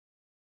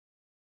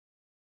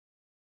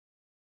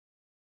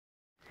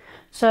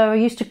So I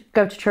used to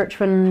go to church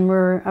when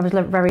I was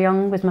very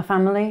young with my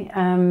family,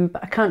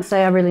 but I can't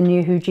say I really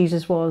knew who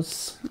Jesus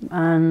was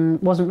and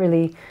wasn't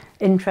really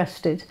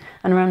interested.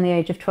 And around the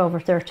age of 12 or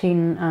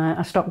 13,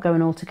 I stopped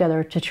going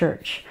altogether to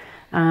church,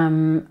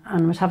 and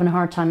was having a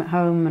hard time at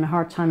home and a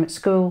hard time at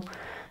school.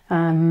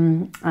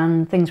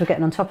 And things were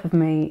getting on top of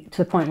me to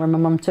the point where my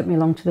mum took me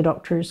along to the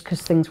doctors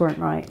because things weren't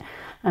right.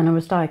 And I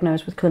was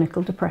diagnosed with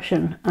clinical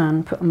depression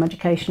and put on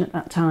medication at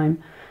that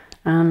time.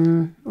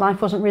 And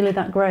life wasn't really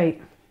that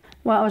great.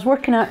 Well, I was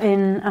working out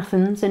in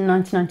Athens in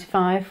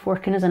 1995,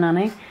 working as a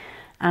nanny.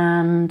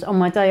 And on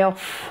my day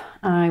off,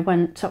 I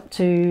went up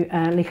to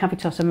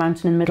Lykavitos, a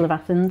mountain in the middle of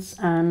Athens.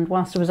 And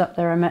whilst I was up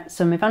there, I met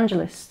some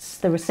evangelists.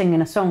 They were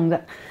singing a song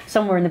that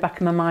somewhere in the back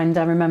of my mind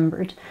I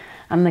remembered.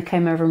 And they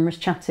came over and was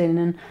chatting.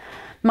 And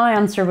my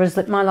answer was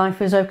that my life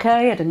was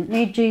okay. I didn't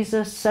need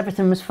Jesus.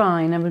 Everything was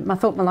fine. I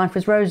thought my life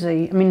was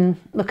rosy. I mean,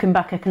 looking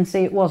back, I can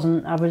see it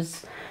wasn't. I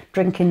was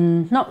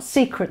drinking, not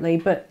secretly,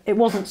 but it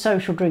wasn't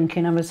social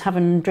drinking. I was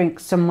having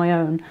drinks on my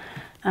own.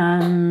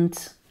 And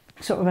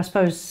sort of, I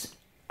suppose,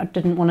 I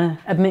didn't want to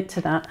admit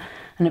to that.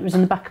 And it was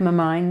in the back of my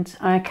mind.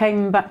 I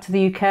came back to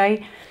the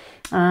UK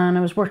and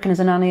I was working as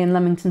a nanny in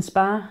Leamington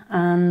Spa,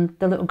 and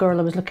the little girl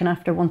I was looking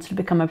after wanted to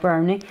become a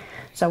brownie.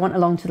 So I went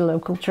along to the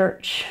local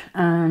church,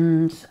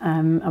 and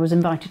I was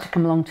invited to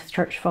come along to the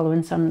church the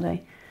following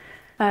Sunday.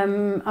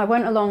 I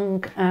went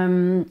along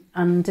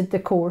and did the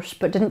course,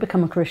 but didn't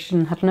become a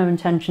Christian, had no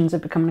intentions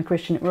of becoming a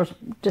Christian.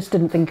 Just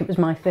didn't think it was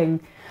my thing.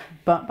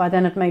 But by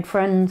then I'd made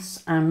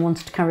friends and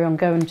wanted to carry on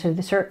going to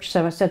the church.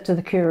 So I said to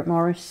the curate,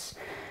 Morris,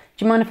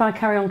 do you mind if I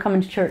carry on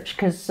coming to church?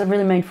 Because I've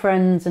really made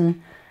friends,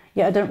 and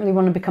yeah, I don't really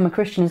want to become a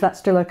Christian. Is that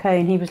still okay?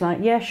 And he was like,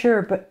 yeah,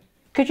 sure, but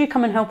could you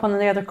come and help on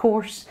the other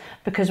course?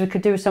 Because we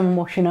could do some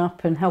washing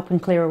up and help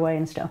and clear away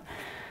and stuff.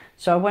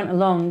 So I went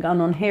along,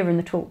 and on hearing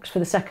the talks for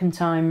the second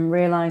time,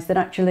 realised that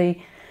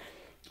actually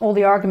all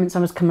the arguments I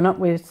was coming up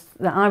with,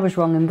 that I was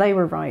wrong and they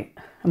were right,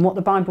 and what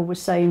the Bible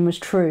was saying was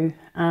true.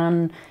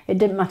 And it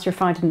didn't matter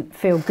if I didn't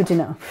feel good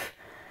enough.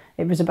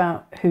 It was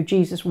about who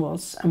Jesus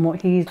was and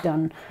what he's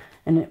done.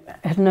 And it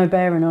had no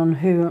bearing on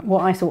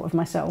what I thought of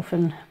myself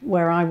and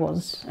where I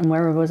was and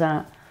where I was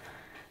at.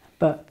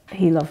 But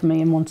he loved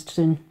me and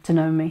wanted to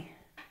know me.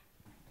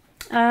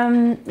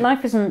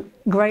 Life isn't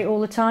great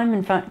all the time.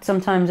 In fact,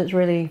 sometimes it's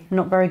really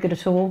not very good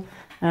at all.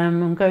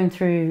 I'm going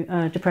through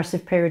a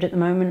depressive period at the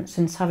moment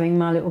since having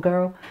my little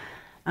girl.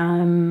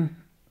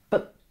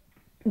 But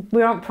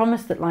we aren't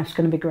promised that life's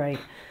going to be great.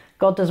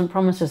 God doesn't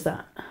promise us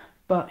that.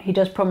 But he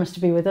does promise to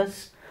be with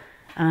us.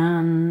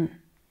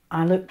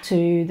 I look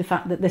to the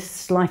fact that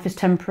this life is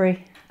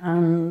temporary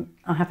and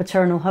I have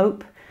eternal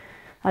hope.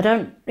 I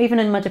don't, even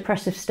in my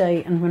depressive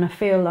state, and when I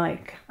feel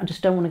like I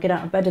just don't want to get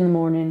out of bed in the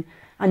morning,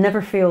 I never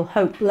feel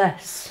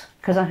hopeless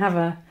because I have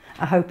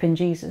a hope in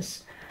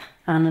Jesus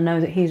and I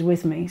know that he's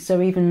with me.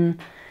 So even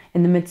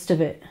in the midst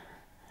of it,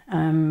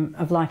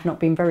 of life not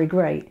being very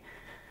great,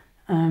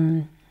 I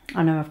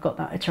know I've got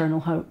that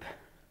eternal hope.